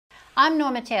I'm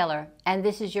Norma Taylor, and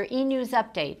this is your eNews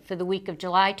update for the week of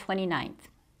July 29th.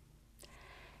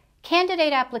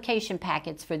 Candidate application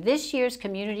packets for this year's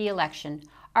community election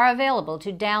are available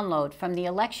to download from the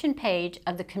election page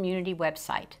of the community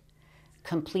website.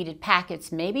 Completed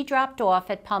packets may be dropped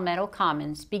off at Palmetto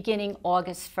Commons beginning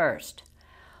August 1st.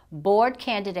 Board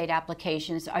candidate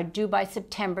applications are due by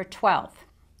September 12th.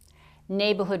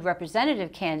 Neighborhood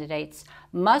representative candidates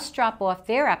must drop off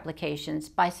their applications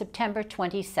by September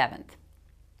 27th.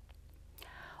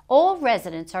 All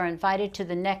residents are invited to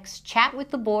the next Chat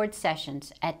with the Board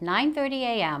sessions at 9:30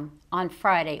 a.m. on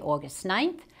Friday, August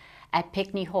 9th at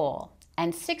Pickney Hall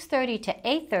and 6:30 to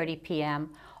 8:30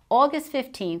 p.m. August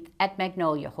 15th at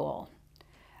Magnolia Hall.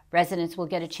 Residents will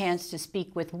get a chance to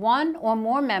speak with one or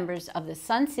more members of the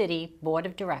Sun City Board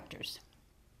of Directors.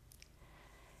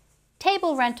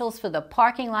 Table rentals for the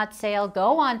parking lot sale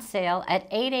go on sale at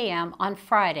 8 a.m. on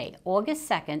Friday, August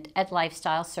 2nd at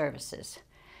Lifestyle Services.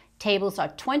 Tables are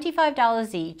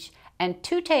 $25 each and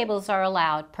 2 tables are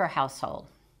allowed per household.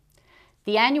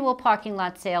 The annual parking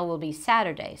lot sale will be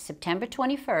Saturday, September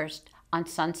 21st on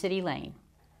Sun City Lane.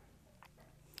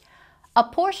 A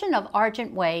portion of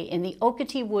Argent Way in the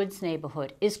Okeechobee Woods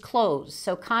neighborhood is closed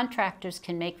so contractors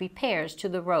can make repairs to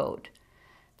the road.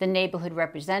 The neighborhood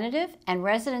representative and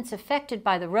residents affected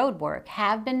by the road work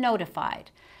have been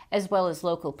notified, as well as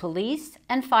local police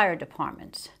and fire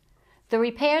departments. The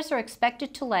repairs are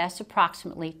expected to last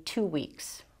approximately 2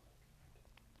 weeks.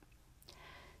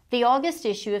 The August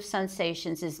issue of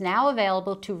Sensations is now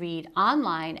available to read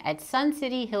online at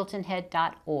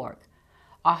suncityhiltonhead.org.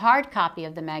 A hard copy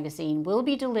of the magazine will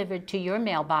be delivered to your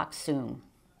mailbox soon.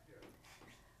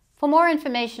 For more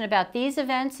information about these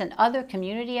events and other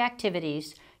community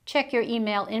activities, check your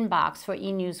email inbox for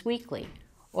eNews Weekly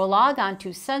or log on to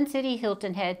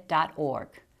suncityhiltonhead.org.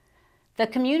 The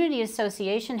Community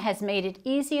Association has made it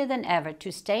easier than ever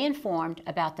to stay informed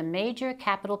about the major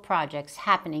capital projects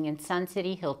happening in Sun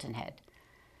City Hilton Head.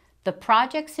 The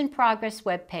Projects in Progress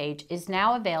webpage is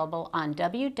now available on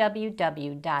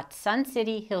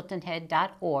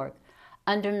www.suncityhiltonhead.org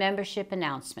under Membership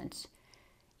Announcements.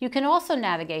 You can also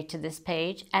navigate to this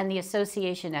page and the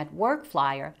Association at Work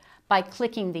flyer by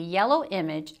clicking the yellow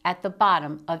image at the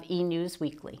bottom of eNews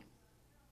Weekly.